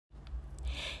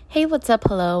Hey, what's up?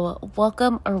 Hello.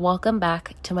 Welcome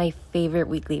back to my favorite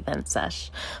weekly event sesh.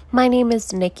 My name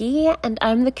is Nikki, and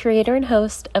I'm the creator and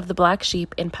host of The Black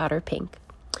Sheep in Powder Pink.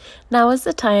 Now is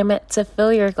the time to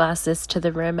fill your glasses to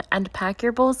the rim and pack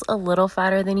your bowls a little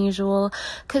fatter than usual,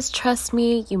 because trust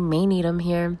me, you may need them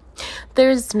here.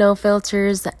 There's no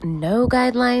filters, no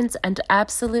guidelines, and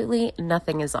absolutely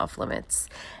nothing is off limits.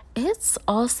 It's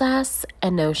all sass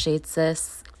and no shade,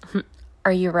 sis.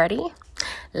 Are you ready?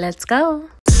 Let's go.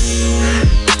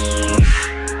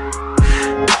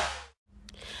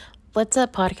 What's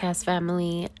up, podcast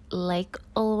family? Like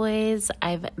always,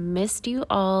 I've missed you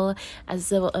all as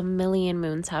though a million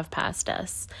moons have passed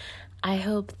us. I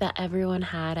hope that everyone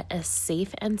had a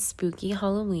safe and spooky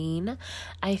Halloween.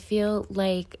 I feel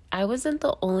like I wasn't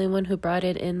the only one who brought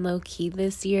it in low-key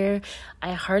this year.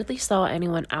 I hardly saw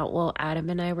anyone out while Adam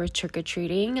and I were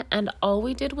trick-or-treating, and all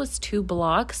we did was 2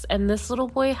 blocks, and this little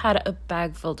boy had a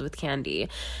bag filled with candy.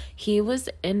 He was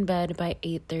in bed by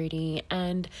 8:30,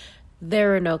 and there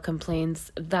were no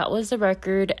complaints. That was the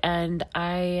record, and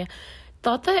I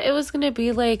thought that it was going to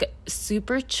be like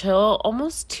super chill,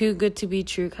 almost too good to be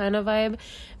true kind of vibe,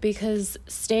 because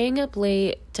staying up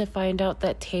late to find out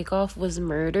that Takeoff was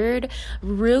murdered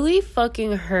really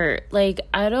fucking hurt. Like,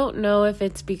 I don't know if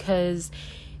it's because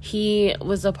he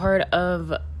was a part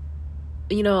of,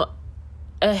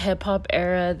 a hip-hop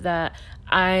era that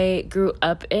I grew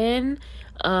up in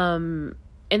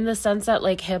the sense that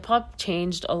like hip hop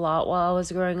changed a lot while I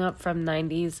was growing up, from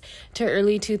 90s to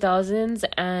early 2000s,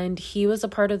 and he was a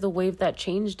part of the wave that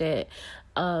changed it.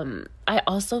 I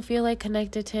also feel like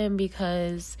connected to him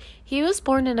because he was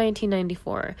born in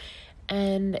 1994,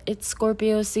 and it's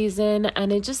Scorpio season,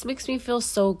 and it just makes me feel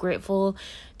so grateful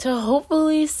to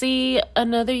hopefully see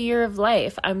another year of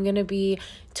life. I'm gonna be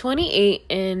 28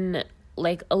 in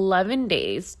like 11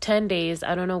 days, 10 days.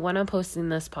 I don't know when I'm posting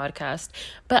this podcast,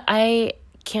 but I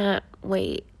can't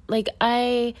wait. Like,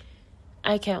 I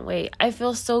can't wait. I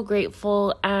feel so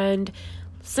grateful. And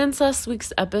since last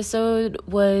week's episode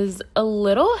was a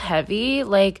little heavy,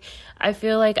 like, I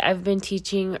feel like I've been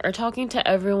teaching or talking to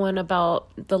everyone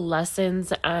about the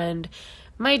lessons and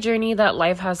my journey that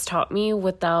life has taught me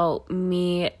without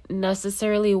me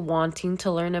necessarily wanting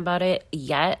to learn about it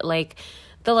yet. Like,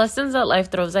 the lessons that life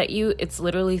throws at you, it's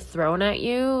literally thrown at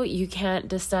you. You can't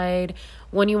decide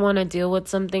when you want to deal with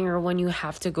something or when you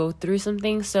have to go through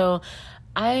something. So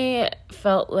I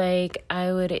felt like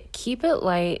I would keep it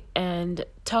light and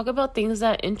talk about things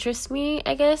that interest me,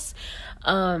 I guess.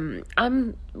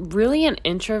 I'm really an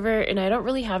introvert, and I don't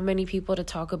really have many people to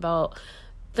talk about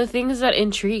the things that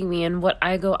intrigue me and what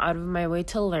I go out of my way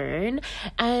to learn.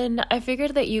 And I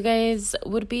figured that you guys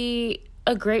would be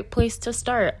a great place to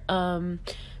start.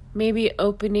 Maybe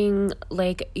opening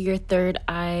like your third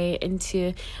eye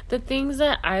into the things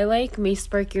that I like may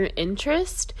spark your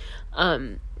interest.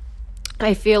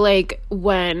 I feel like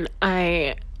when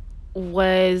I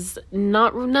was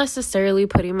not necessarily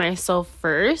putting myself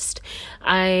first,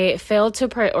 I failed to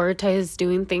prioritize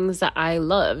doing things that I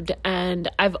loved,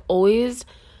 and I've always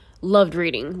loved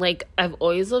reading. Like, I've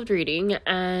always loved reading,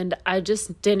 and I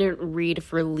just didn't read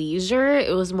for leisure.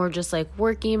 It was more just like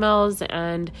work emails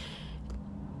and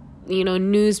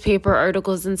newspaper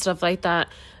articles and stuff like that.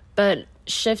 But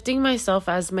shifting myself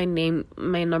as my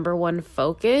number one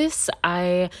focus,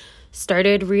 I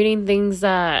started reading things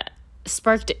that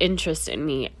sparked interest in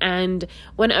me. And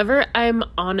whenever I'm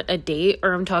on a date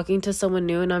or I'm talking to someone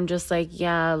new and I'm just like,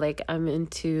 yeah, like I'm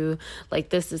into like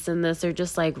this and this, or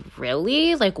just like,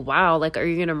 really? Like, wow, like, are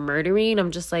you gonna murder me? And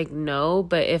I'm just like, no,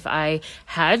 but if I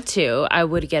had to, I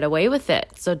would get away with it.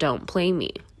 So don't play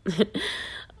me.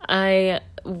 I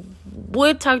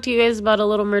would talk to you guys about a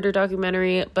little murder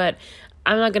documentary, but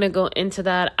I'm not going to go into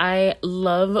that. I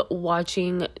love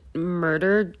watching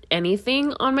murder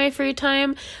anything on my free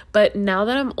time, but now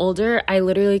that I'm older, I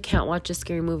literally can't watch a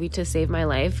scary movie to save my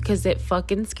life because it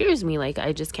fucking scares me. Like,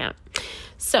 I just can't.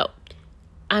 So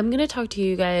I'm going to talk to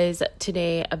you guys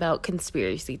today about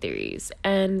conspiracy theories,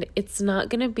 and it's not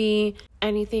going to be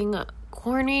anything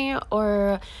corny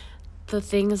or the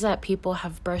things that people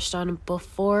have brushed on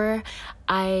before.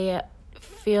 I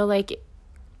feel like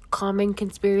common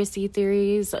conspiracy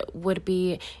theories would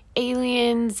be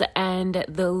aliens and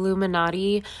the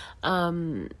Illuminati.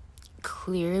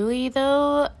 Clearly,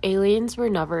 though, aliens were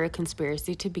never a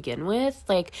conspiracy to begin with.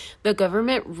 Like, the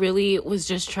government really was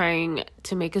just trying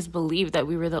to make us believe that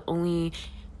we were the only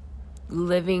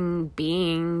living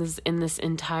beings in this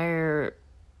entire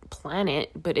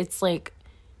planet. But it's like,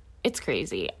 it's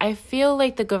crazy. I feel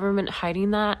like the government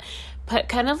hiding that but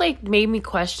kind of like made me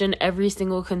question every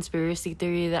single conspiracy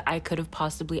theory that I could have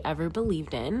possibly ever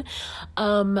believed in.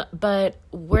 But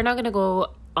we're not going to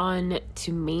go on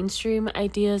to mainstream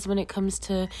ideas when it comes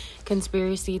to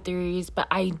conspiracy theories, but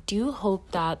I do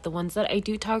hope that the ones that I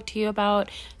do talk to you about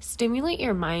stimulate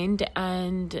your mind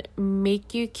and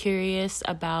make you curious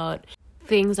about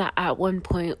things that at one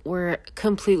point were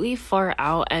completely far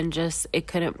out and just it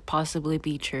couldn't possibly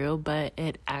be true, but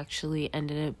it actually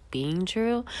ended up being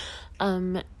true,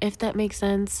 if that makes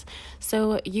sense.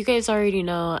 So you guys already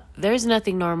know there's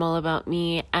nothing normal about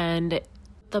me, and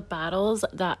the battles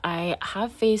that I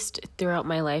have faced throughout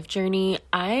my life journey,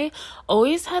 I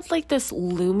always had like this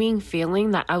looming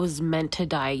feeling that I was meant to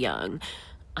die young.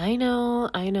 I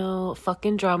know,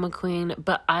 fucking drama queen,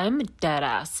 but I'm dead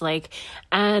ass. Like,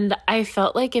 and I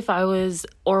felt like if I was,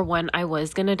 or when I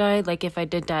was gonna die, like if I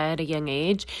did die at a young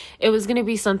age, it was gonna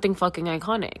be something fucking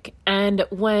iconic. And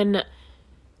when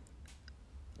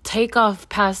Takeoff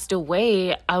passed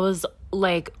away, I was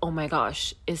like, oh my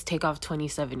gosh, is Takeoff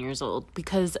 27 years old?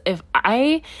 Because if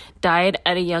I died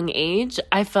at a young age,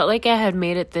 I felt like I had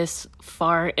made it this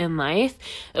far in life.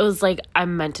 It was like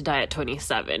I'm meant to die at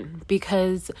 27,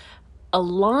 because a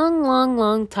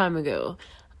long time ago,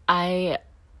 I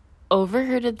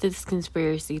overheard of this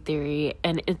conspiracy theory,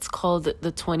 and it's called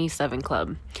the 27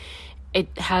 Club.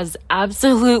 It has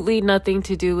absolutely nothing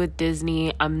to do with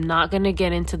Disney. I'm not going to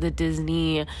get into the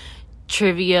Disney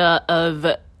trivia of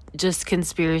just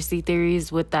conspiracy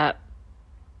theories with that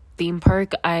theme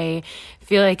park. I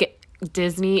feel like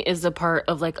Disney is a part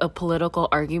of like a political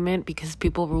argument because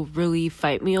people will really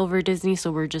fight me over Disney. So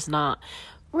we're not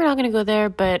going to go there.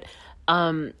 But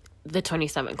the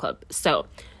 27 Club. So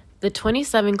the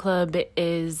 27 Club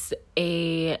is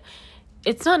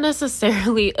it's not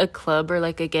necessarily a club or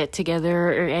like a get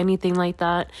together or anything like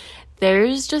that.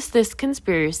 There's just this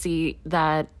conspiracy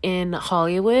that in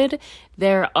Hollywood,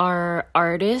 there are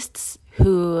artists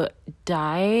who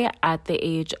die at the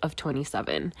age of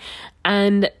 27.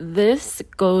 And this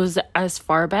goes as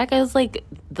far back as like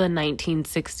the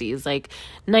 1960s, like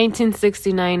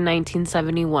 1969,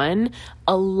 1971.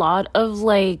 A lot of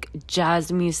like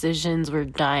jazz musicians were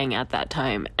dying at that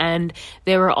time, and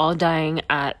they were all dying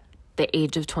at the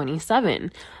age of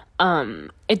 27.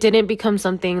 It didn't become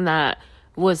something that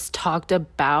was talked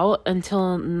about until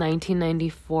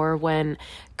 1994 when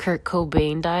Kurt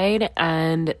Cobain died,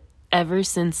 and ever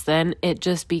since then it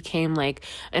just became like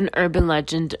an urban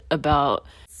legend about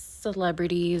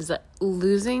celebrities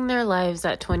losing their lives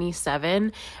at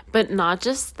 27. But not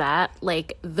just that,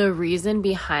 like the reason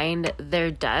behind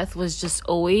their death was just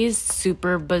always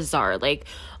super bizarre, like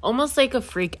almost like a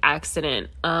freak accident,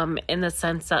 in the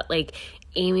sense that like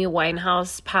Amy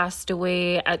Winehouse passed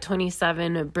away at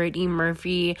 27, Brittany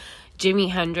Murphy, Jimi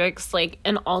Hendrix, like,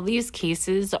 and all these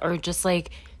cases are just like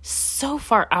so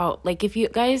far out. Like if you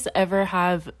guys ever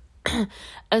have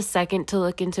a second to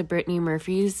look into Brittany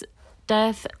Murphy's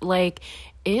death, like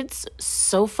it's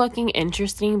so fucking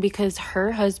interesting because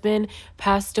her husband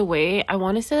passed away, I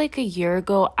want to say like a year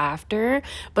ago after,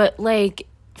 but like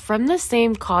from the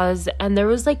same cause, and there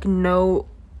was like no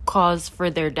cause for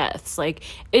their deaths. Like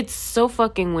it's so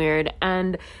fucking weird,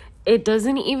 and it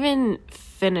doesn't even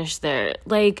finish there.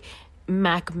 Like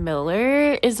Mac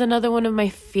Miller is another one of my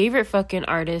favorite fucking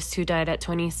artists who died at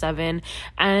 27,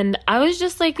 and I was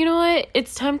just like, you know what,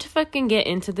 it's time to fucking get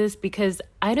into this because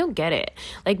I don't get it.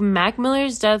 Like Mac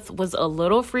Miller's death was a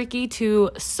little freaky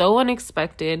too, so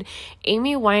unexpected.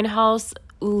 Amy Winehouse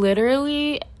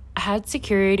literally had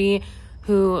security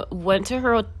who went to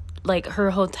her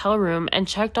hotel room and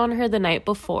checked on her the night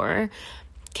before,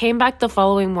 came back the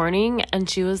following morning, and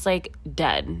she was like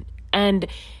dead. And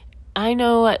I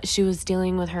know she was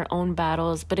dealing with her own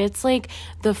battles, but it's like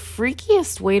the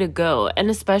freakiest way to go. And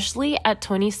especially at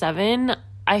 27,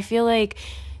 I feel like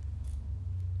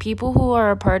people who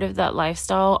are a part of that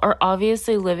lifestyle are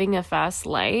obviously living a fast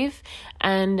life,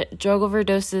 and drug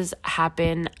overdoses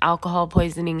happen, alcohol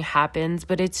poisoning happens,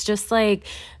 but it's just like,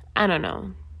 I don't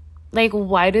know. Like,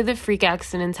 why do the freak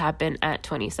accidents happen at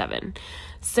 27?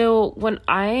 So when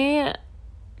I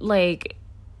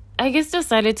guess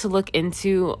decided to look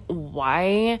into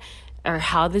why or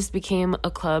how this became a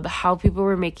club, how people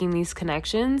were making these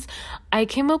connections, I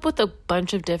came up with a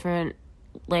bunch of different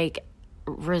like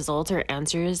results or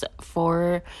answers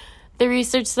for the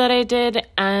research that I did.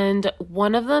 And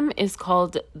one of them is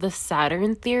called the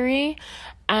Saturn theory.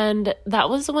 And that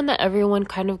was the one that everyone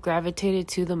kind of gravitated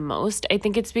to the most. I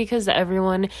think it's because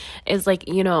everyone is like,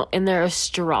 you know, in their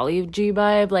astrology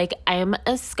vibe, like, I'm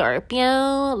a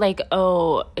Scorpio, like,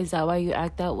 oh, is that why you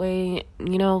act that way,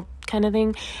 you know, kind of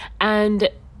thing. And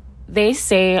they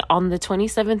say on the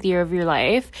 27th year of your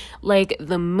life, like,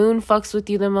 the moon fucks with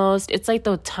you the most. It's like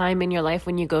the time in your life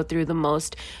when you go through the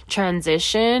most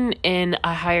transition in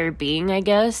a higher being, I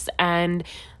guess. And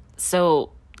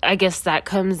so I guess that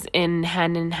comes in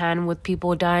hand with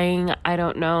people dying. I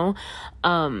don't know.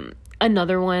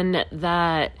 Another one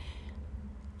that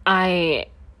I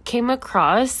came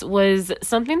across was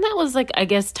something that was, like, I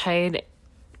guess tied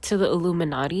to the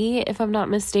Illuminati, if I'm not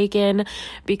mistaken,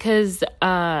 because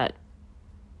the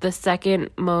second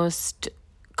most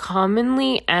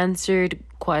commonly answered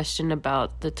question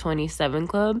about the 27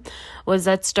 Club was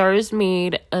that stars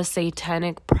made a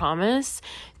satanic promise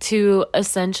to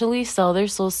essentially sell their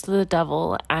souls to the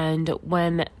devil, and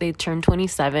when they turn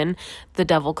 27, the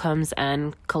devil comes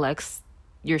and collects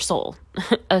your soul,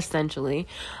 essentially.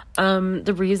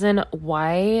 The reason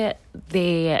why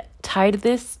they tied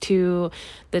this to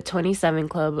the 27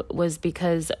 Club was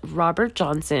because Robert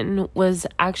Johnson was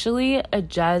actually a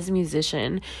jazz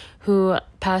musician who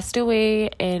passed away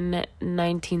in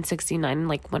 1969,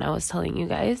 like when I was telling you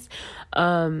guys.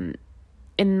 In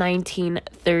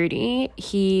 1930,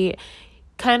 he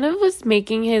kind of was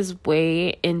making his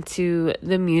way into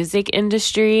the music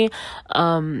industry,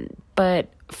 but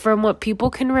from what people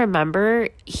can remember,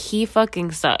 he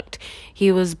fucking sucked.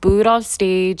 He was booed off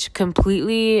stage,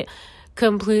 completely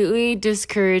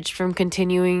discouraged from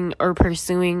continuing or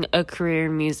pursuing a career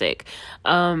in music.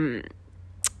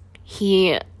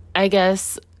 He, I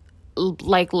guess,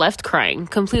 like, left crying,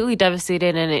 completely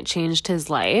devastated, and it changed his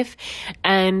life.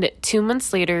 And 2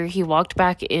 months later, he walked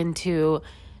back into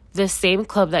the same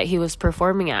club that he was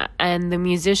performing at, and the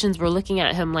musicians were looking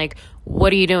at him like,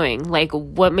 what are you doing? Like,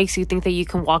 what makes you think that you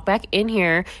can walk back in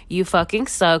here? You fucking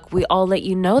suck. We all let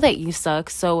you know that you suck,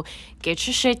 so get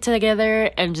your shit together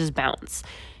and just bounce.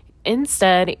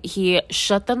 Instead, he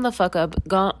shut them the fuck up,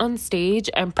 got on stage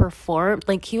and performed.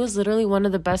 Like, he was literally one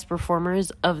of the best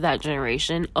performers of that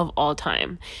generation of all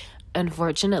time.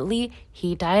 Unfortunately,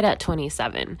 he died at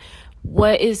 27.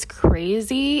 What is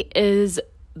crazy is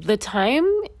the time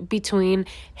between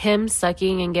him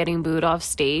sucking and getting booed off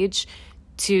stage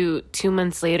to 2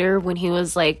 months later, when he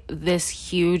was like this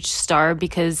huge star,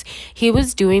 because he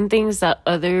was doing things that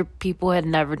other people had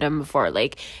never done before.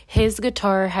 Like, his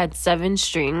guitar had 7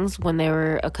 strings when they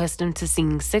were accustomed to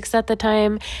singing 6 at the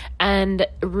time, and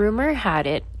rumor had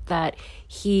it that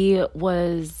he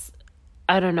was,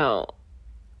 I don't know,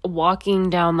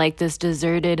 walking down like this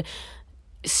deserted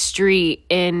street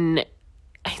in,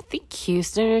 I think,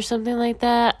 Houston or something like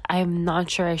that. I'm not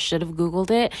sure. I should have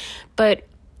Googled it. But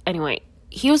anyway,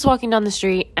 he was walking down the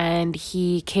street and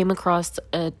he came across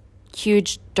a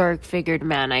huge dark-figured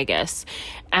man, I guess.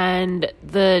 And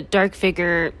the dark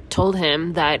figure told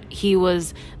him that he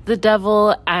was the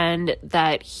devil and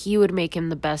that he would make him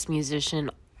the best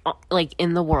musician, like,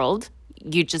 in the world.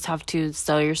 You just have to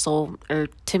sell your soul or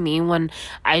to me when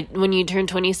you turn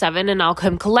 27, and I'll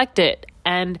come collect it.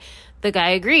 And the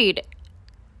guy agreed.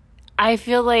 I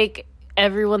feel like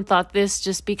everyone thought this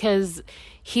just because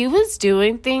he was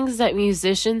doing things that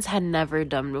musicians had never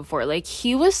done before. Like,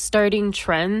 he was starting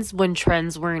trends when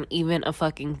trends weren't even a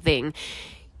fucking thing.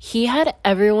 He had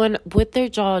everyone with their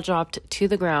jaw dropped to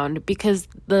the ground because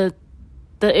the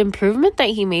improvement that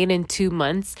he made in 2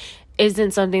 months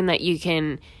isn't something that you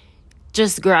can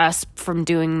just grasp from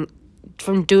doing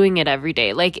it every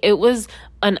day. Like, it was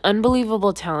an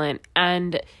unbelievable talent,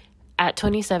 and at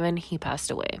 27 he passed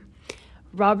away.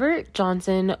 Robert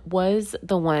Johnson was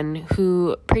the one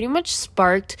who pretty much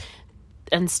sparked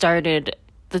and started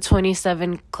the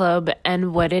 27 Club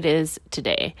and what it is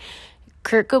today.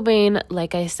 Kurt Cobain,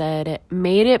 like I said,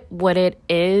 made it what it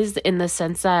is in the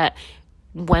sense that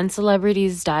when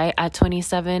celebrities die at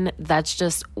 27, that's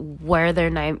just what their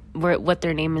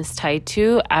name is tied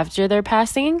to after their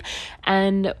passing.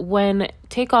 And when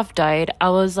Takeoff died, I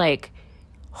was like,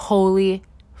 holy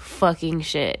fucking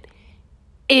shit.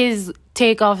 Is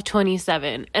Takeoff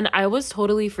 27? And I was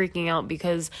totally freaking out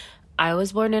because I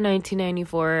was born in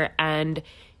 1994 and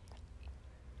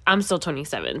I'm still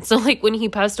 27. So, like, when he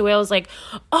passed away, I was like,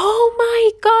 oh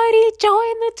my God, he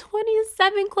joined the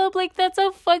 27 Club. Like, that's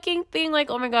a fucking thing. Like,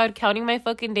 oh my God, counting my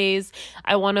fucking days.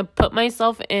 I want to put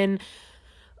myself in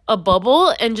a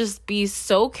bubble and just be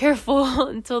so careful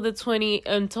until my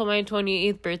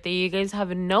 28th birthday. You guys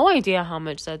have no idea how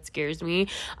much that scares me.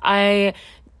 I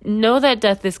know that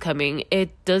death is coming.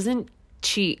 It doesn't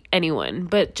cheat anyone,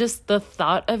 but just the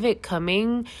thought of it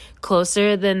coming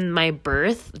closer than my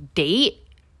birth date,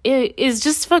 it is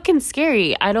just fucking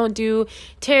scary. I don't do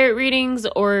tarot readings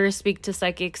or speak to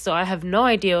psychics, so I have no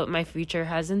idea what my future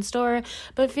has in store,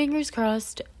 but fingers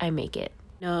crossed I make it.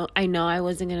 No, I know I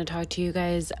wasn't going to talk to you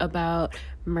guys about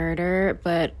murder,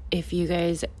 but if you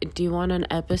guys do want an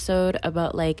episode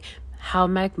about like how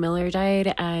Mac Miller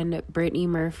died and Brittany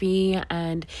Murphy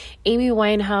and Amy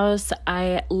Winehouse,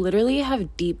 I literally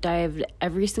have deep dived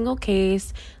every single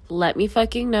case. Let me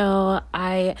fucking know.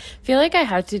 I feel like I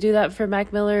had to do that for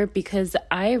Mac Miller because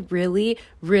I really,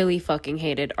 really fucking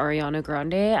hated Ariana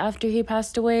Grande after he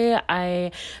passed away.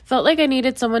 I felt like I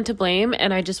needed someone to blame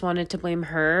and I just wanted to blame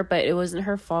her, but it wasn't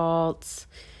her fault.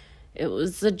 It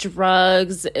was the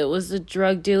drugs. It was the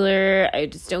drug dealer. I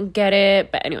just don't get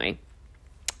it. But anyway,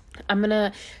 I'm going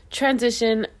to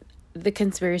transition the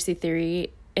conspiracy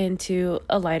theory into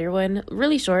a lighter one,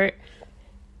 really short.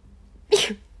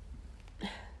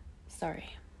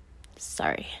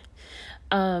 Sorry.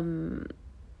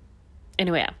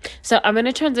 Anyway, yeah. So I'm going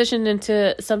to transition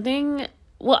into something,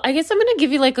 well, I guess I'm going to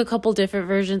give you like a couple different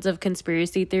versions of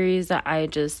conspiracy theories that I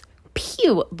just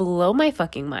blow my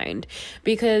fucking mind,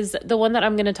 because the one that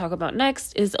I'm going to talk about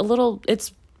next is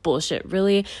it's bullshit,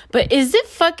 really. But is it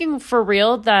fucking for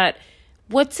real that,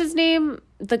 what's his name?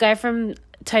 The guy from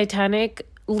Titanic,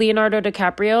 Leonardo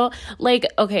DiCaprio. Like,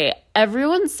 okay,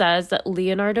 everyone says that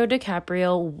Leonardo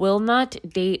DiCaprio will not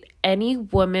date any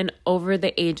woman over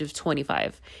the age of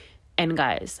 25. And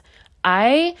guys,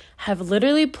 I have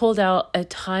literally pulled out a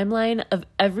timeline of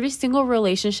every single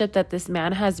relationship that this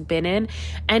man has been in,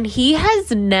 and he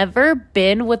has never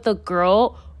been with a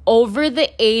girl over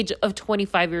the age of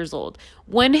 25 years old.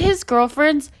 When his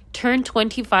girlfriends turn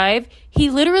 25, he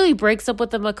literally breaks up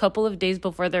with them a couple of days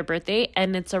before their birthday,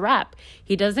 and it's a wrap.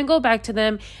 He doesn't go back to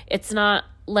them. It's not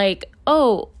like,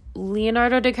 oh,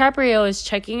 Leonardo DiCaprio is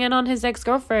checking in on his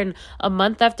ex-girlfriend a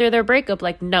month after their breakup.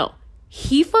 Like, no.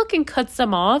 He fucking cuts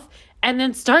them off and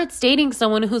then starts dating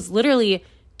someone who's literally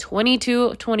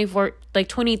 22, 24, like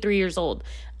 23 years old.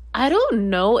 I don't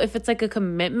know if it's like a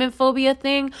commitment phobia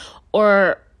thing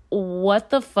or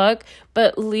what the fuck,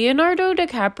 but Leonardo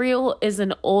DiCaprio is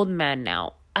an old man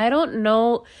now. I don't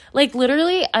know, like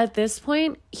literally at this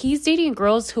point, he's dating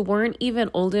girls who weren't even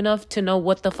old enough to know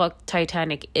what the fuck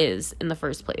Titanic is in the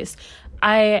first place.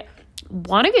 I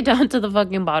want to get down to the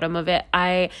fucking bottom of it.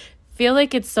 I feel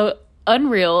like it's so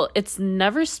unreal. It's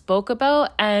never spoke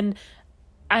about, and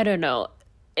I don't know.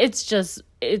 It's just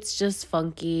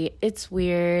funky. It's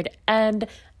weird. And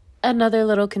another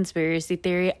little conspiracy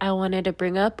theory I wanted to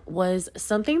bring up was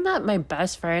something that my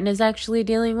best friend is actually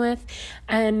dealing with.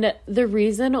 And the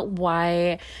reason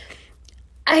why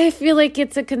I feel like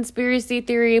it's a conspiracy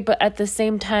theory, but at the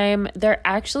same time, there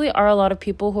actually are a lot of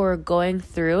people who are going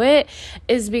through it,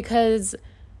 is because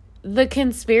the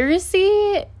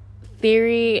conspiracy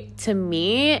theory to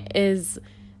me is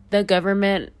the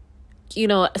government,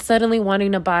 suddenly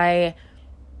wanting to buy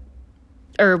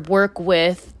or work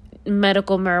with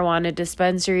medical marijuana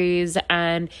dispensaries,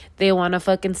 and they want to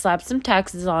fucking slap some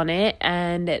taxes on it,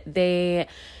 and they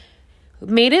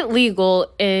made it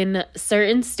legal in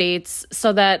certain states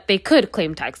so that they could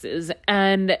claim taxes.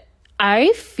 And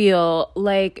I feel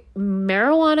like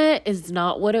marijuana is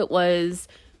not what it was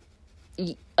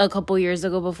a couple years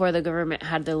ago before the government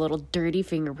had their little dirty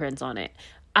fingerprints on it.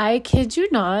 I kid you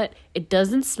not, it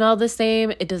doesn't smell the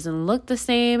same, it doesn't look the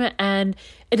same, and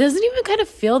it doesn't even kind of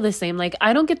feel the same. Like,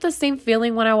 I don't get the same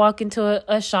feeling when I walk into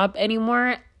a shop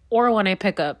anymore or when I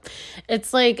pick up.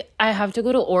 It's like I have to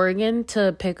go to Oregon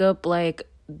to pick up like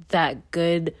that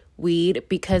good weed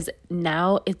because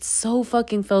now it's so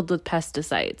fucking filled with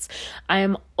pesticides. I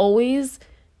am always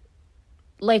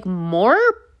like more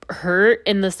hurt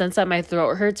in the sense that my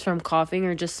throat hurts from coughing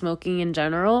or just smoking in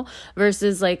general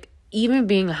versus like even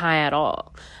being high at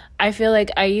all. I feel like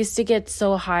I used to get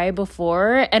so high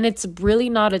before, and it's really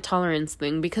not a tolerance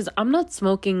thing because I'm not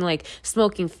smoking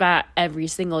fat every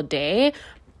single day,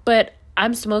 but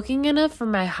I'm smoking enough for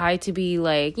my high to be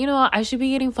like, I should be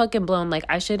getting fucking blown. Like,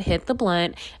 I should hit the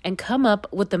blunt and come up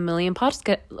with a million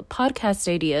podcast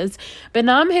ideas. But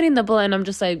now I'm hitting the blunt and I'm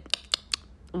just like,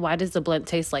 why does the blunt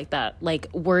taste like that? Like,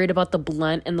 worried about the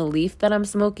blunt and the leaf that I'm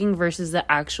smoking versus the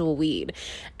actual weed.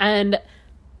 And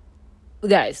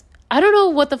guys, I don't know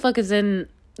what the fuck is in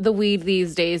the weed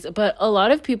these days, but a lot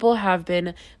of people have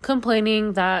been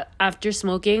complaining that after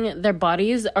smoking, their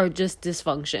bodies are just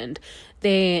dysfunctioned.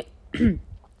 They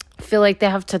feel like they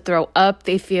have to throw up.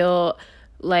 They feel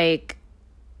like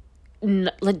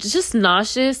just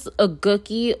nauseous, a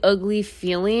gooky, ugly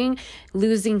feeling,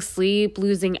 losing sleep,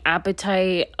 losing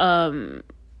appetite,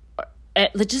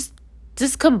 just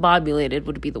discombobulated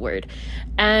would be the word.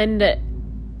 And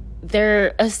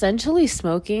they're essentially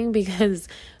smoking because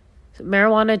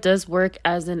marijuana does work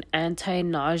as an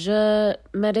anti-nausea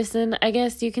medicine, I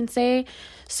guess you can say.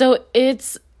 So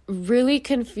it's really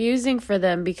confusing for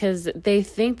them because they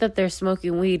think that they're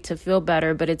smoking weed to feel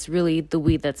better, but it's really the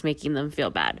weed that's making them feel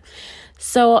bad.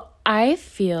 So I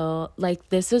feel like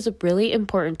this is really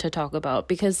important to talk about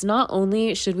because not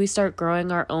only should we start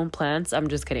growing our own plants, I'm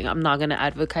just kidding, I'm not going to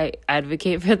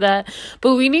advocate for that,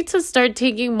 but we need to start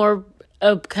taking more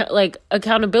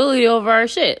accountability over our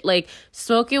shit. Like,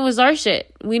 smoking was our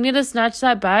shit. We need to snatch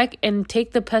that back and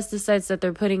take the pesticides that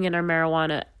they're putting in our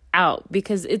marijuana out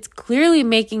because it's clearly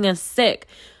making us sick.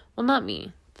 Well, not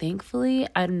me. Thankfully,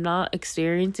 I'm not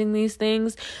experiencing these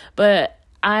things, but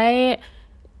I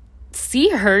see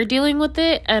her dealing with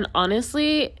it, and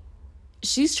honestly,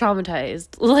 she's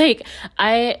traumatized. Like,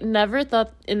 I never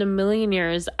thought in a million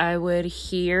years I would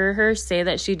hear her say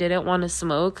that she didn't want to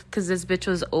smoke because this bitch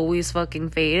was always fucking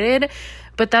faded,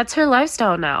 but that's her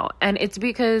lifestyle now, and it's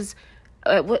because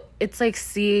it's like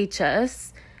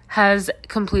CHS has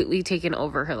completely taken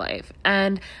over her life.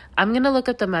 And I'm gonna look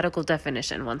up the medical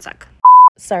definition. One sec.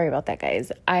 Sorry about that,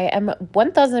 guys. I am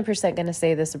 1000% going to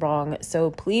say this wrong,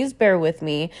 so please bear with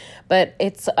me. But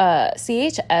it's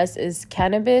CHS is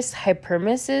cannabis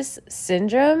hyperemesis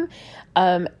syndrome.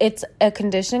 It's a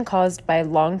condition caused by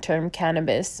long-term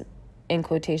cannabis, in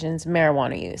quotations,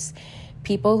 marijuana use.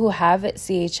 People who have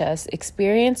CHS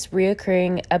experience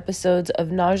reoccurring episodes of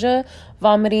nausea,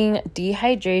 vomiting,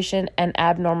 dehydration, and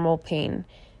abnormal pain,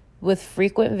 with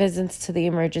frequent visits to the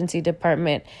emergency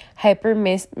department.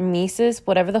 Hyperemesis,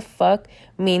 whatever the fuck,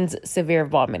 means severe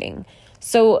vomiting.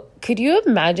 So could you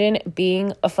imagine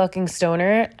being a fucking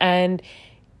stoner and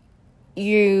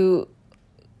you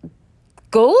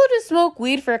go to smoke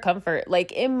weed for comfort?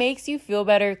 Like, it makes you feel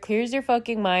better, clears your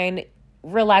fucking mind,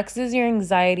 relaxes your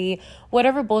anxiety,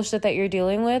 whatever bullshit that you're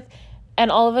dealing with. And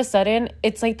all of a sudden,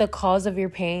 it's like the cause of your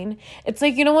pain. It's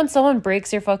like, you know, when someone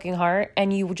breaks your fucking heart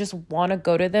and you just want to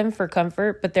go to them for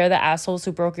comfort, but they're the assholes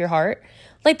who broke your heart.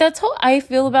 Like, that's how I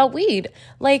feel about weed.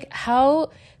 Like, how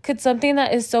could something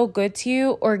that is so good to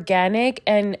you, organic,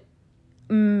 and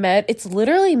it's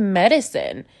literally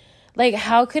medicine. Like,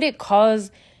 how could it cause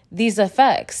these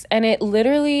effects? And it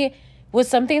literally was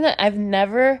something that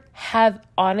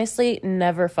honestly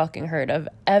never fucking heard of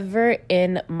ever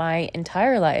in my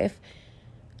entire life,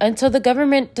 until the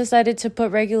government decided to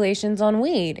put regulations on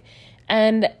weed.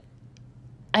 And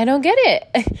I don't get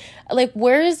it. Like,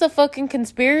 where is the fucking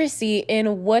conspiracy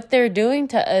in what they're doing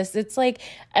to us? It's like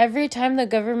every time the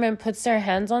government puts their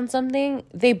hands on something,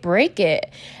 they break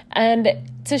it. And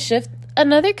to shift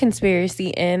another conspiracy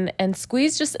in and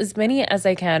squeeze just as many as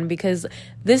I can, because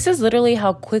this is literally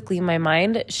how quickly my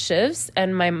mind shifts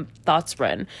and my thoughts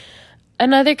run.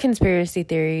 Another conspiracy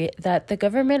theory that the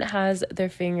government has their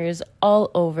fingers all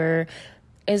over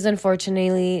is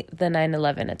unfortunately the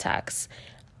 9/11 attacks.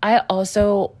 I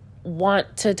also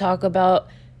want to talk about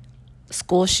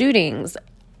school shootings.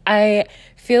 I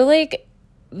feel like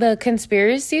the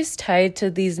conspiracies tied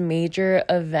to these major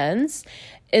events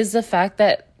is the fact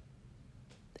that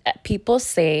people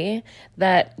say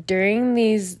that during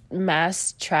these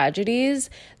mass tragedies,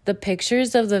 the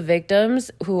pictures of the victims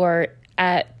who are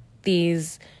at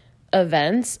these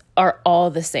events are all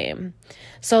the same.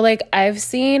 So, like, I've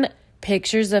seen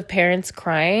pictures of parents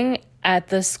crying at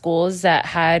the schools that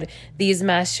had these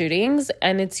mass shootings,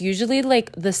 and it's usually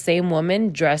like the same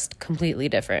woman dressed completely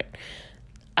different.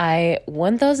 I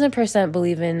 1000%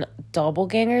 believe in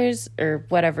doppelgangers, or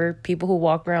whatever, people who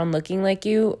walk around looking like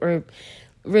you or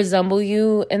resemble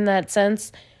you in that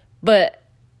sense. But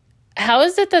how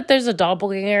is it that there's a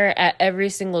doppelganger at every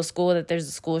single school, that there's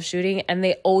a school shooting, and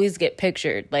they always get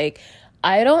pictured? Like,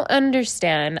 I don't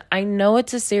understand. I know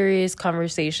it's a serious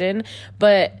conversation,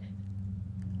 but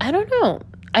I don't know.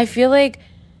 I feel like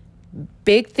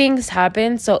big things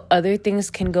happen so other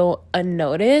things can go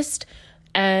unnoticed.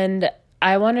 And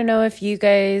I want to know if you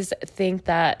guys think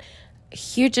that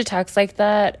huge attacks like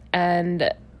that,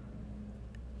 and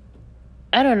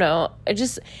I don't know,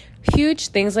 just huge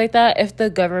things like that, if the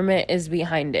government is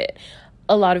behind it.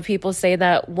 A lot of people say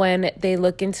that when they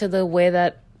look into the way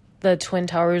that the Twin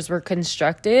Towers were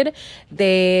constructed,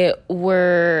 they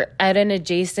were at an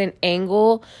adjacent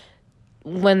angle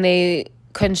when they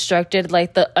constructed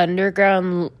like the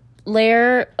underground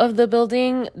layer of the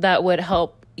building that would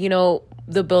help, you know,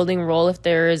 the building roll if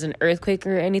there is an earthquake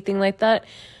or anything like that.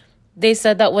 They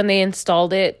said that when they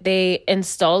installed it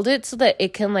so that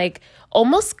it can like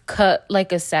almost cut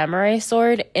like a samurai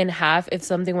sword in half if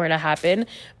something were to happen.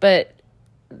 But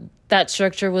that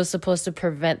structure was supposed to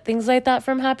prevent things like that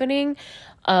from happening.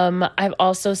 I've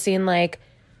also seen like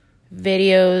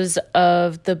videos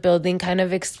of the building kind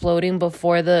of exploding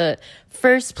before the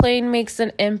first plane makes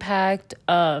an impact.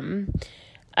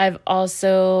 I've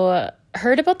also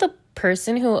heard about the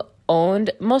person who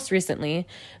owned,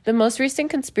 the most recent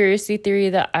conspiracy theory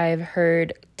that I've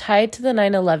heard tied to the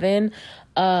 9/11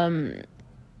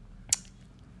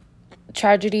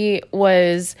 tragedy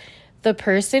was the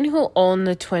person who owned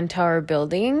the Twin Tower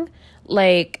building.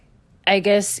 Like, I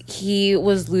guess he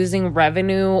was losing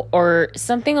revenue or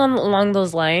something along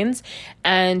those lines,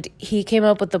 and he came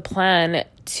up with a plan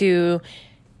to,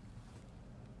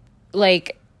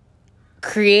 like,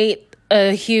 create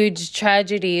a huge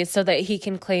tragedy so that he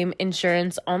can claim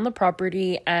insurance on the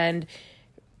property and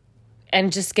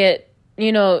just get,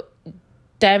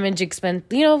 damage expense,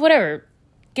 whatever,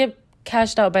 get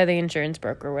cashed out by the insurance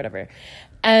broker or whatever.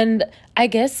 And I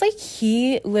guess, like,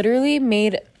 he literally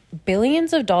made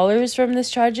billions of dollars from this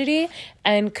tragedy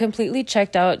and completely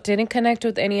checked out, didn't connect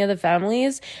with any of the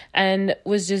families, and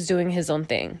was just doing his own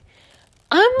thing.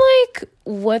 I'm like,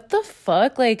 what the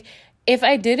fuck? Like, if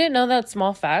I didn't know that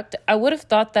small fact, I would have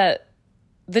thought that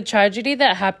the tragedy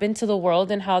that happened to the world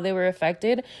and how they were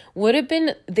affected would have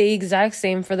been the exact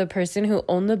same for the person who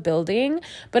owned the building.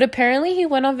 But apparently he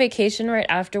went on vacation right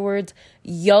afterwards,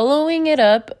 YOLOing it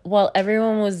up while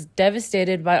everyone was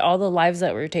devastated by all the lives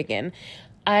that were taken.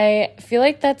 I feel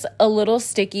like that's a little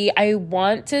sticky. I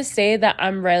want to say that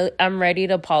I'm ready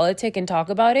to politic and talk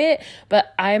about it,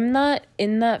 but I'm not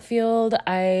in that field.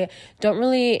 I don't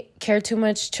really care too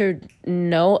much to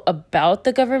know about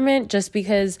the government just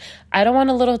because I don't want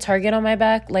a little target on my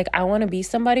back. Like, I want to be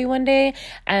somebody one day,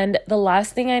 and the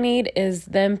last thing I need is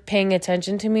them paying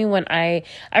attention to me when I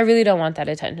really don't want that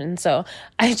attention. So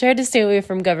I try to stay away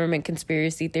from government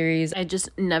conspiracy theories. I just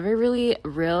never really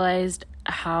realized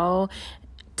how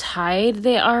tied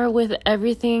they are with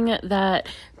everything that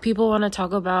people want to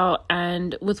talk about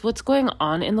and with what's going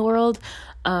on in the world.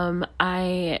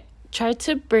 I tried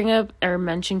to bring up or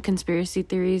mention conspiracy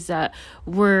theories that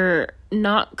were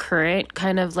not current,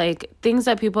 kind of like things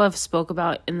that people have spoke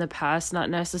about in the past, not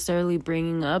necessarily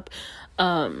bringing up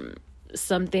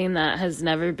something that has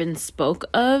never been spoke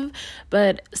of,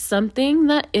 but something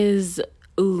that is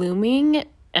looming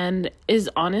and is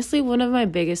honestly one of my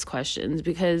biggest questions,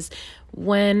 because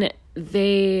when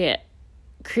they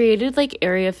created like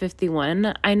Area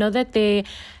 51, I know that they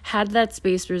had that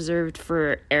space reserved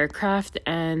for aircraft,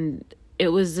 and it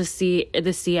was the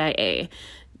CIA.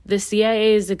 The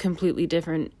CIA is a completely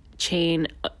different chain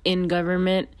in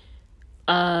government.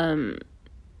 In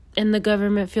the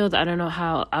government field, I don't know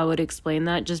how I would explain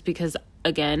that, just because,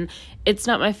 again, it's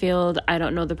not my field. I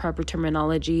don't know the proper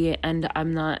terminology, and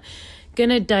I'm not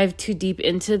gonna dive too deep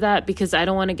into that because I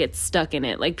don't want to get stuck in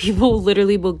it. Like, people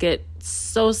literally will get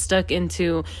so stuck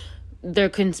into their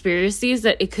conspiracies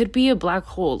that it could be a black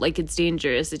hole. Like, it's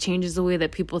dangerous. It changes the way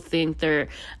that people think, their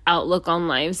outlook on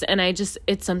lives, and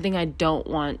it's something I don't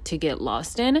want to get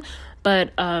lost in.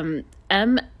 But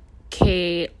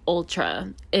MK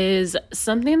Ultra is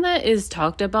something that is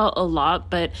talked about a lot,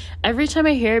 but every time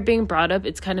I hear it being brought up,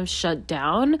 it's kind of shut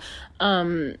down.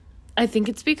 I think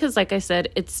it's because, like I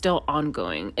said, it's still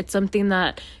ongoing. It's something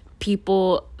that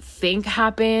people think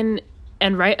happened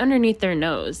and right underneath their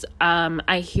nose.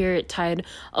 I hear it tied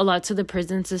a lot to the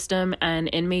prison system and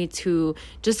inmates who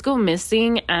just go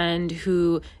missing and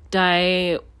who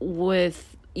die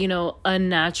with,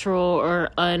 unnatural or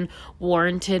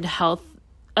unwarranted health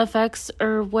effects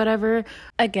or whatever.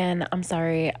 Again, I'm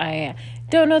sorry, I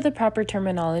don't know the proper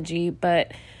terminology,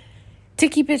 but to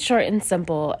keep it short and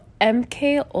simple,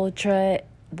 MK Ultra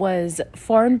was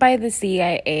formed by the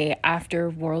CIA after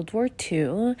World War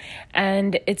II,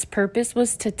 and its purpose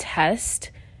was to test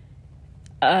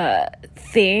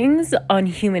things on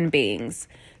human beings.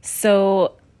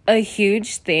 So a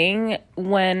huge thing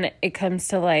when it comes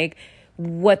to like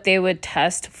what they would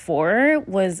test for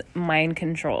was mind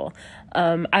control.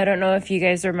 I don't know if you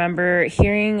guys remember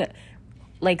hearing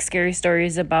like scary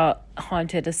stories about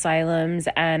haunted asylums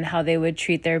and how they would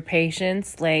treat their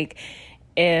patients. Like,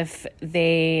 if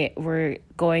they were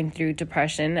going through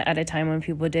depression at a time when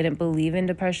people didn't believe in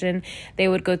depression, they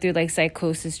would go through like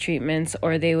psychosis treatments,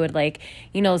 or they would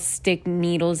stick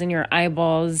needles in your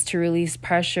eyeballs to release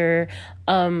pressure.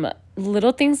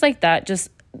 Little things like that, just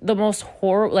the most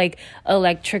horrible, like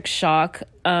electric shock,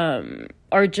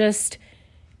 or just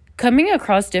coming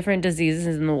across different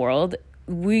diseases in the world.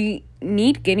 We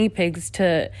need guinea pigs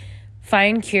to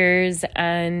find cures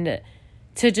and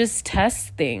to just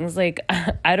test things. Like,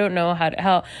 I don't know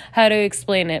how to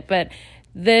explain it, but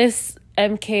this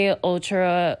MK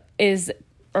Ultra is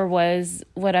or was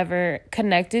whatever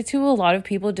connected to a lot of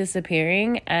people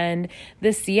disappearing and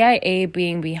the CIA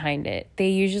being behind it. They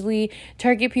usually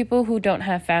target people who don't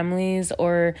have families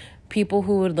or people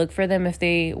who would look for them if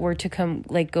they were to come,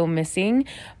 like, go missing.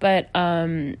 But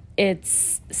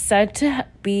it's said to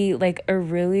be like a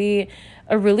really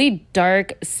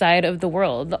dark side of the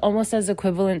world, almost as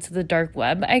equivalent to the dark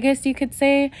web, I guess you could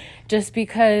say, just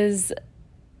because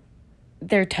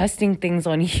they're testing things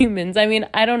on humans. I mean,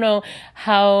 I don't know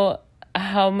how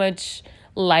much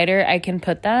lighter I can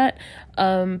put that.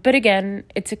 But again,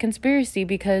 it's a conspiracy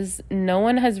because no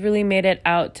one has really made it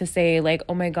out to say, like,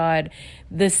 oh my God,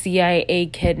 the CIA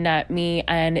kidnapped me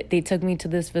and they took me to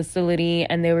this facility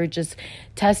and they were just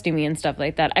testing me and stuff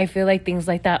like that. I feel like things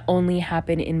like that only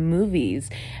happen in movies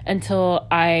until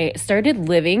I started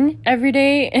living every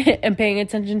day and paying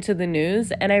attention to the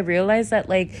news. And I realized that,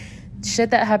 like,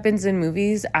 shit that happens in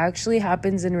movies actually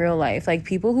happens in real life. Like,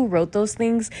 people who wrote those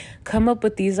things come up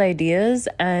with these ideas,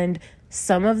 and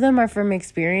some of them are from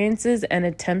experiences and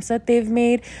attempts that they've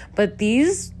made. But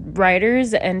these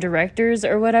writers and directors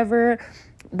or whatever,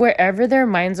 wherever their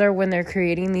minds are when they're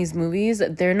creating these movies,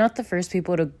 they're not the first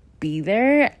people to be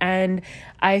there. And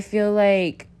I feel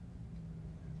like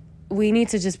we need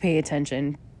to just pay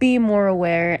attention, be more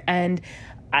aware. And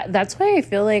that's why I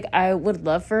feel like I would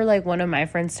love for, like, one of my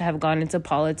friends to have gone into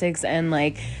politics and,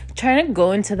 like, trying to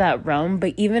go into that realm.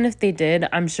 But even if they did,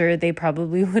 I'm sure they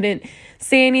probably wouldn't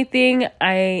say anything.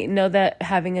 I know that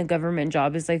having a government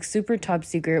job is, like, super top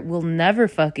secret. We'll never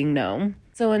fucking know.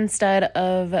 So instead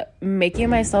of making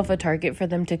myself a target for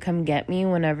them to come get me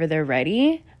whenever they're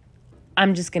ready,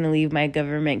 I'm just going to leave my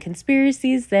government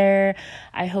conspiracies there.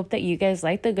 I hope that you guys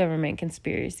like the government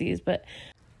conspiracies, but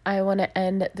I want to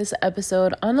end this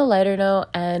episode on a lighter note,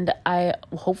 and I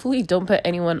hopefully don't put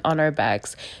anyone on our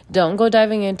backs. Don't go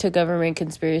diving into government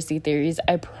conspiracy theories.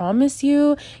 I promise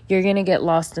you're going to get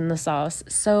lost in the sauce.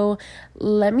 So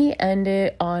let me end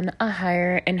it on a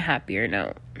higher and happier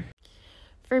note.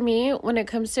 For me, when it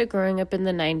comes to growing up in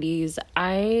the 90s,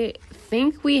 I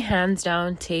think we hands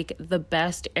down take the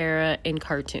best era in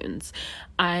cartoons.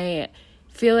 I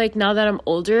feel like now that I'm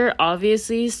older,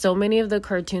 obviously so many of the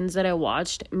cartoons that I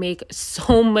watched make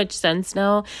so much sense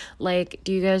now. Like,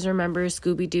 do you guys remember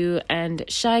Scooby-Doo and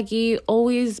Shaggy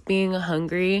always being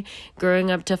hungry,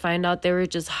 growing up to find out they were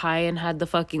just high and had the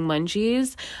fucking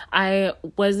munchies? I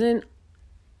wasn't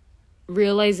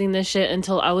realizing this shit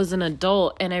until I was an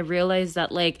adult, and I realized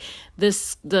that, like,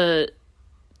 the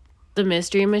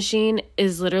mystery machine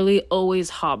is literally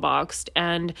always hotboxed,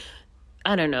 and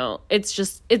I don't know.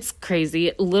 It's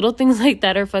crazy. Little things like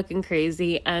that are fucking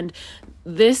crazy. And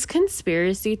this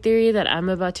conspiracy theory that I'm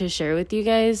about to share with you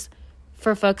guys,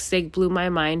 for fuck's sake, blew my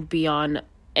mind beyond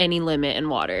any limit in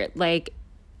water. Like,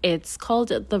 it's called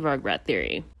the Rugrat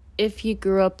theory. If you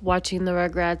grew up watching the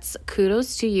Rugrats,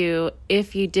 kudos to you.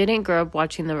 If you didn't grow up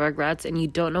watching the Rugrats and you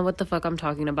don't know what the fuck I'm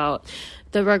talking about,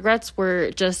 the Rugrats were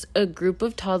just a group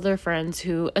of toddler friends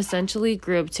who essentially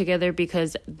grew up together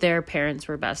because their parents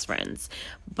were best friends.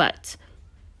 But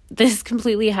this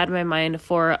completely had my mind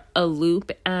for a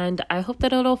loop, and I hope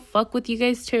that it'll fuck with you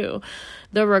guys too.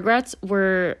 The Rugrats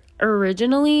were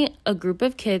originally a group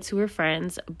of kids who were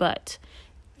friends, but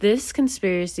this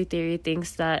conspiracy theory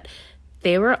thinks that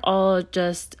they were all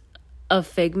just a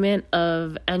figment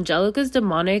of Angelica's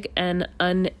demonic and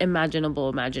unimaginable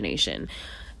imagination.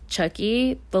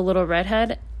 Chucky, the little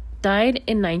redhead, died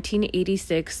in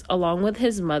 1986 along with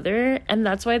his mother, and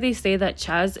that's why they say that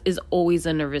Chaz is always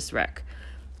a nervous wreck.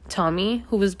 Tommy,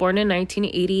 who was born in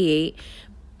 1988,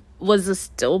 was a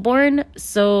stillborn,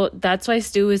 so that's why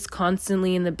Stu is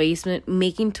constantly in the basement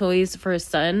making toys for his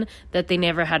son that they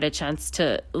never had a chance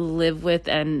to live with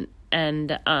and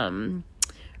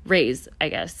raise, I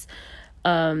guess.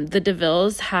 The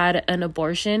DeVilles had an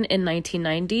abortion in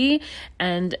 1990,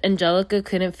 and Angelica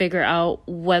couldn't figure out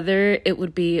whether it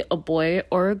would be a boy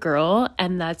or a girl,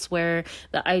 and that's where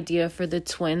the idea for the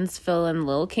twins Phil and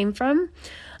Lil came from.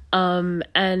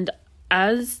 And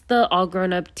as the all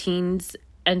grown up teens,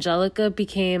 Angelica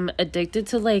became addicted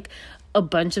to, like, a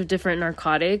bunch of different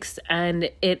narcotics, and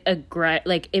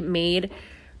it made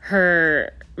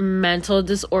her mental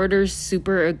disorders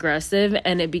super aggressive,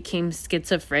 and it became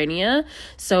schizophrenia.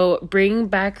 So bringing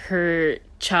back her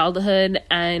childhood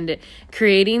and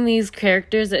creating these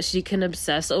characters that she can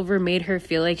obsess over made her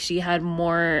feel like she had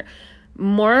more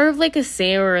of, like, a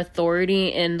say or authority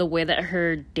in the way that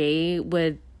her day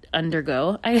would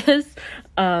undergo, I guess.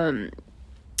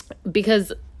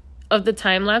 Because of the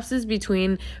time lapses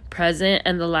between present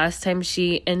and the last time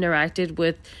she interacted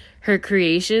with her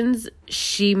creations,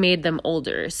 she made them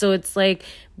older. So it's like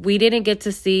we didn't get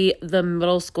to see the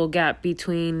middle school gap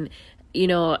between, you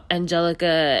know,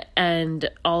 Angelica and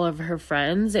all of her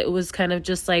friends. It was kind of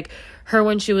just like her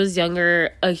when she was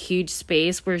younger, a huge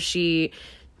space where she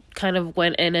kind of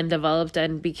went in and developed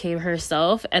and became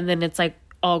herself. And then it's like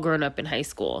all grown up in high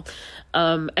school.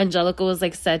 Angelica was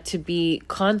like said to be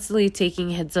constantly taking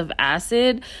hits of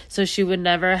acid, so she would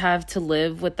never have to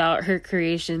live without her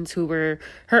creations, who were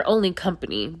her only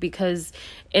company, because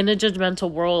in a judgmental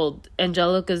world,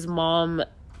 Angelica's mom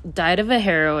died of a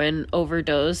heroin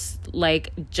overdose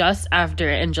like just after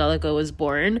Angelica was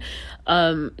born.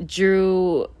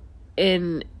 Drew,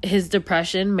 in his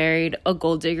depression, married a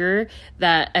gold digger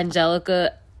that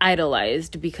Angelica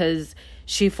idolized because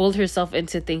she fooled herself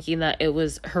into thinking that it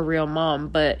was her real mom,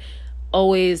 but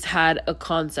always had a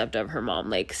concept of her mom.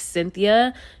 Like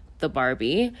Cynthia, the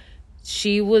Barbie,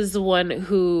 she was the one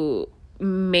who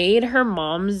made her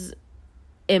mom's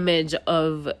image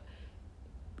of,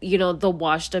 you know, the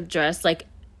washed up dress. Like,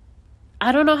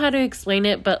 I don't know how to explain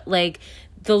it, but like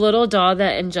the little doll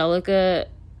that Angelica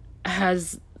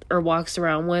has or walks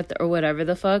around with or whatever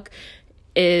the fuck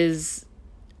is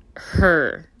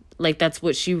her. Like, that's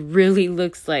what she really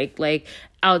looks like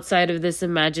outside of this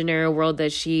imaginary world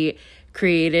that she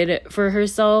created for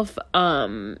herself.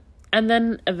 And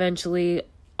then eventually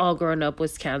All Grown Up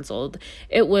was canceled.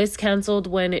 It was canceled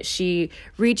when she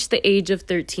reached the age of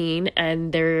 13,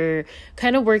 and they're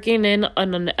kind of working in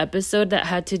on an episode that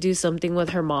had to do something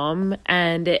with her mom,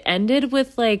 and it ended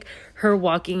with like her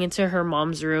walking into her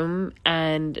mom's room,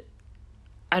 and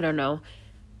I don't know.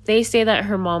 They say that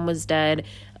her mom was dead.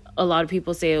 A lot of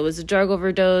people say it was a drug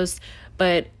overdose,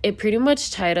 but it pretty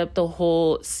much tied up the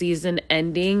whole season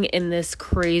ending in this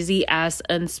crazy ass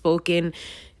unspoken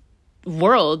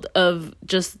world of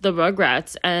just the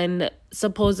Rugrats. And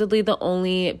supposedly the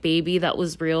only baby that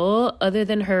was real other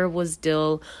than her was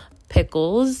Dill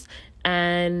Pickles.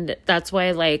 And that's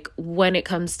why, like, when it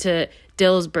comes to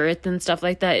Dill's birth and stuff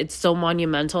like that, it's so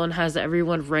monumental and has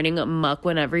everyone running amok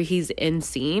whenever he's in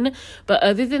scene. But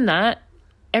other than that,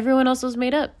 everyone else was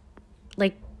made up.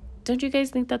 Like, don't you guys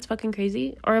think that's fucking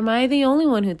crazy? Or am I the only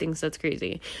one who thinks that's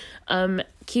crazy?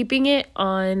 Keeping it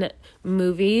on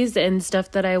movies and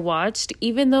stuff that I watched,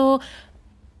 even though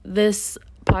this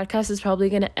podcast is probably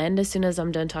going to end as soon as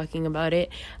I'm done talking about it,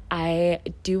 I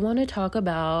do want to talk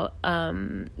about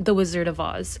The Wizard of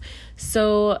Oz.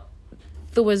 So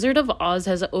The Wizard of Oz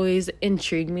has always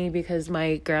intrigued me because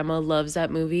my grandma loves that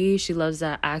movie. She loves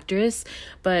that actress.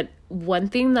 But one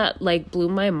thing that like blew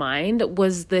my mind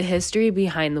was the history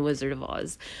behind The Wizard of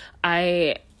Oz.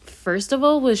 I first of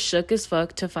all was shook as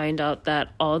fuck to find out that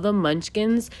all the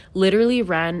Munchkins literally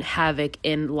ran havoc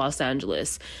in Los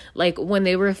Angeles. Like, when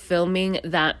they were filming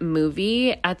that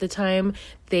movie at the time,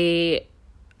 I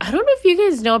don't know if you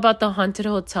guys know about the haunted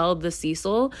hotel, the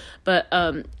Cecil, but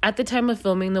at the time of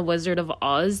filming The Wizard of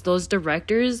Oz, those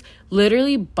directors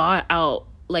literally bought out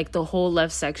like the whole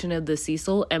left section of the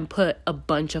Cecil and put a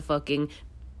bunch of fucking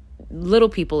little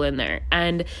people in there.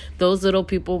 And those little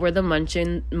people were the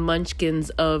munchkins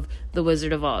of The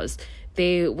Wizard of Oz.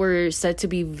 They were said to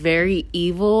be very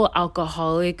evil,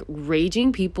 alcoholic,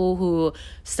 raging people who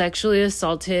sexually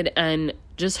assaulted and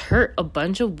just hurt a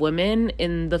bunch of women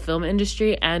in the film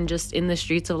industry and just in the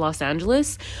streets of Los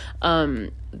Angeles.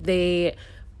 They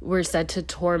were said to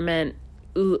torment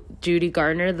Judy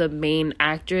Garner, the main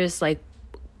actress, like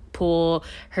pull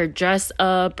her dress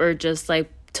up or just like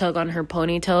tug on her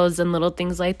ponytails and little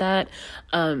things like that.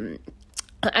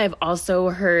 I've also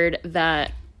heard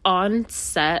that on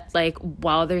set, like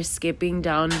while they're skipping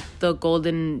down the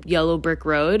golden yellow brick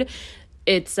road,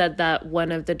 it said that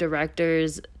one of the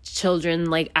director's children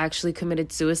like actually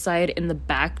committed suicide in the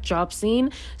backdrop scene.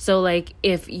 So like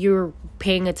if you're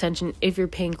paying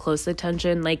close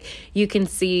attention, like you can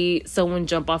see someone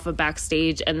jump off a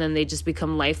backstage and then they just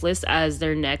become lifeless as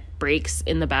their neck breaks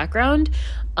in the background.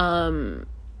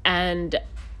 And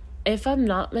if I'm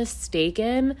not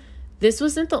mistaken, this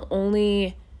wasn't the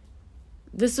only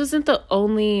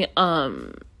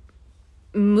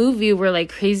movie where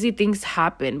like crazy things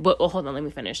happen. But hold on, let me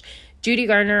finish. Judy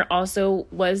Garner also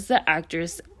was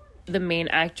the main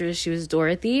actress. She was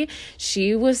Dorothy.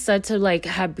 She was said to like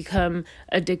have become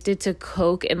addicted to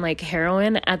coke and like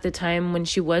heroin at the time when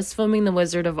she was filming The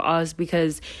Wizard of Oz,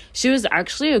 because she was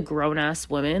actually a grown-ass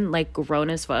woman, like grown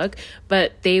as fuck,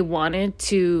 but they wanted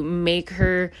to make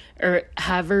her or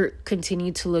have her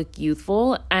continue to look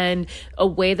youthful, and a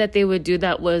way that they would do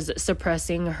that was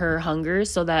suppressing her hunger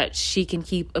so that she can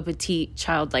keep a petite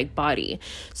childlike body.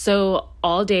 So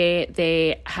all day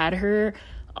they had her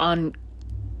on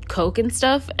coke and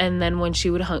stuff, and then when she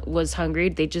was hungry,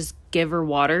 they just give her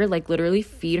water, like literally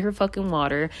feed her fucking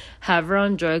water, have her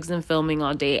on drugs and filming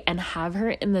all day, and have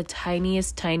her in the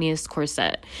tiniest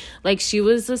corset. Like, she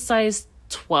was a size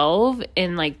 12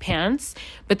 in like pants,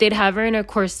 but they'd have her in a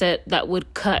corset that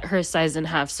would cut her size in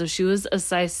half. So she was a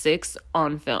size 6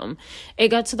 on film. It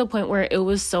got to the point where it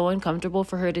was so uncomfortable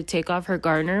for her to take off her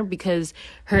garter because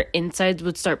her insides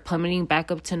would start plummeting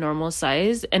back up to normal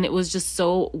size. And it was just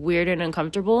so weird and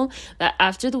uncomfortable that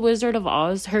after The Wizard of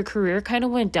Oz, her career kind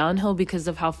of went downhill because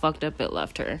of how fucked up it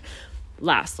left her.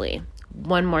 Lastly,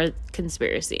 one more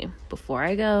conspiracy. Before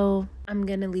I go, I'm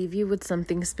gonna leave you with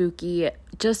something spooky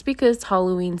just because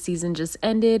Halloween season just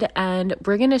ended and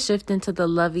we're gonna shift into the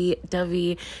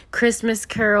lovey-dovey Christmas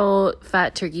Carol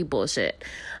fat turkey bullshit.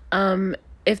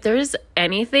 If there's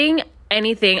anything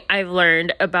I've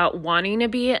learned about wanting to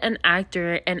be an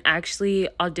actor and actually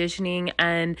auditioning,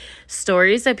 and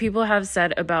stories that people have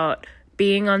said about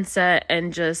being on set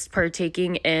and just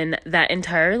partaking in that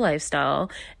entire lifestyle,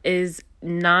 is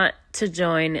not to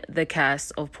join the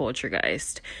cast of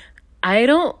Poltergeist. I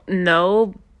don't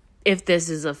know if this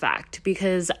is a fact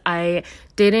because I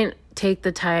didn't take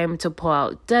the time to pull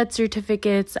out death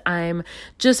certificates. I'm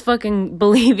just fucking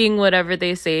believing whatever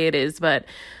they say it is. But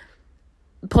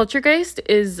Poltergeist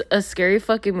is a scary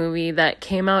fucking movie that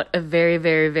came out a very,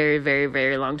 very, very, very,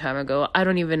 very long time ago. I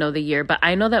don't even know the year, but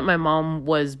I know that my mom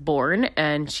was born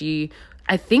and she,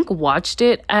 I think, watched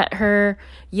it at her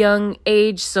young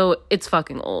age, so it's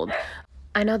fucking old.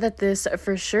 I know that this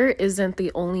for sure isn't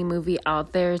the only movie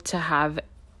out there to have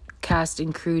cast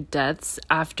and crew deaths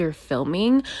after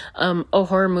filming. A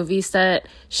horror movie set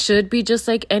should be just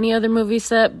like any other movie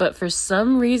set, but for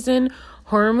some reason,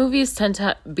 horror movies tend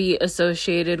to be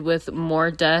associated with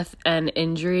more death and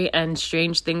injury and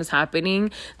strange things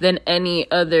happening than any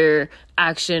other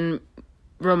action,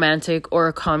 romantic,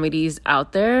 or comedies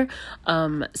out there.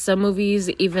 Some movies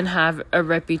even have a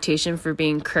reputation for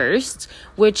being cursed,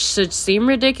 which should seem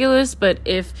ridiculous, but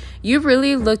if you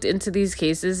really looked into these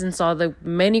cases and saw the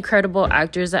many credible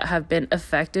actors that have been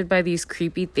affected by these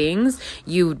creepy things,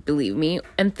 you would believe me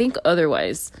and think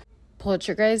otherwise.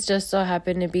 Poltergeist just so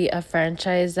happened to be a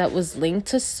franchise that was linked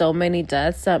to so many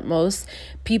deaths that most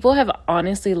people have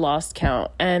honestly lost count.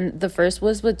 And the first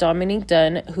was with Dominique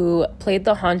Dunne, who played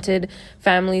the haunted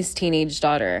family's teenage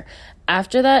daughter.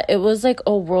 After that, it was like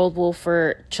a whirlpool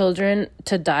for children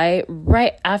to die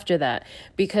right after that,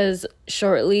 because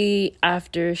shortly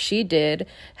after she did,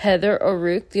 Heather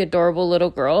O'Rourke, the adorable little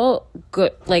girl,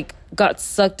 got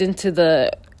sucked into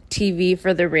the TV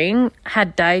for The Ring,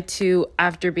 had died too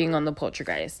after being on the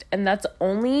Poltergeist. And that's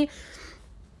only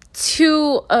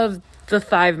 2 of the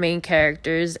 5 main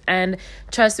characters, and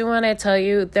trust me when I tell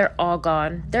you, they're all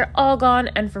gone. They're all gone,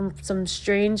 and from some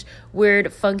strange,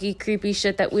 weird, funky, creepy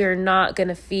shit that we are not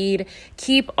gonna feed.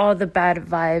 Keep all the bad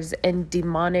vibes and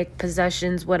demonic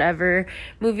possessions, whatever.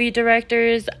 Movie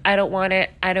directors, I don't want it,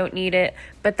 I don't need it.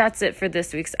 But that's it for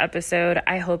this week's episode.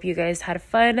 I hope you guys had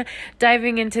fun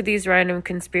diving into these random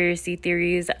conspiracy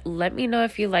theories. Let me know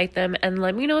if you like them, and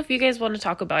let me know if you guys want to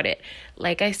talk about it.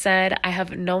 Like I said, I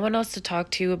have no one else to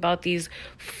talk to about these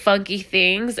funky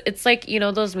things. It's like, you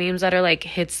know, those memes that are like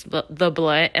hits the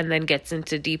blunt and then gets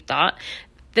into deep thought.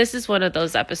 This is one of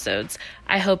those episodes.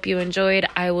 I hope you enjoyed.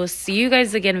 I will see you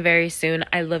guys again very soon.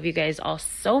 I love you guys all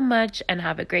so much and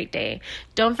have a great day.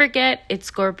 Don't forget, it's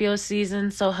Scorpio season,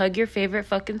 so hug your favorite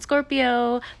fucking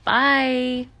Scorpio.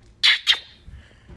 Bye.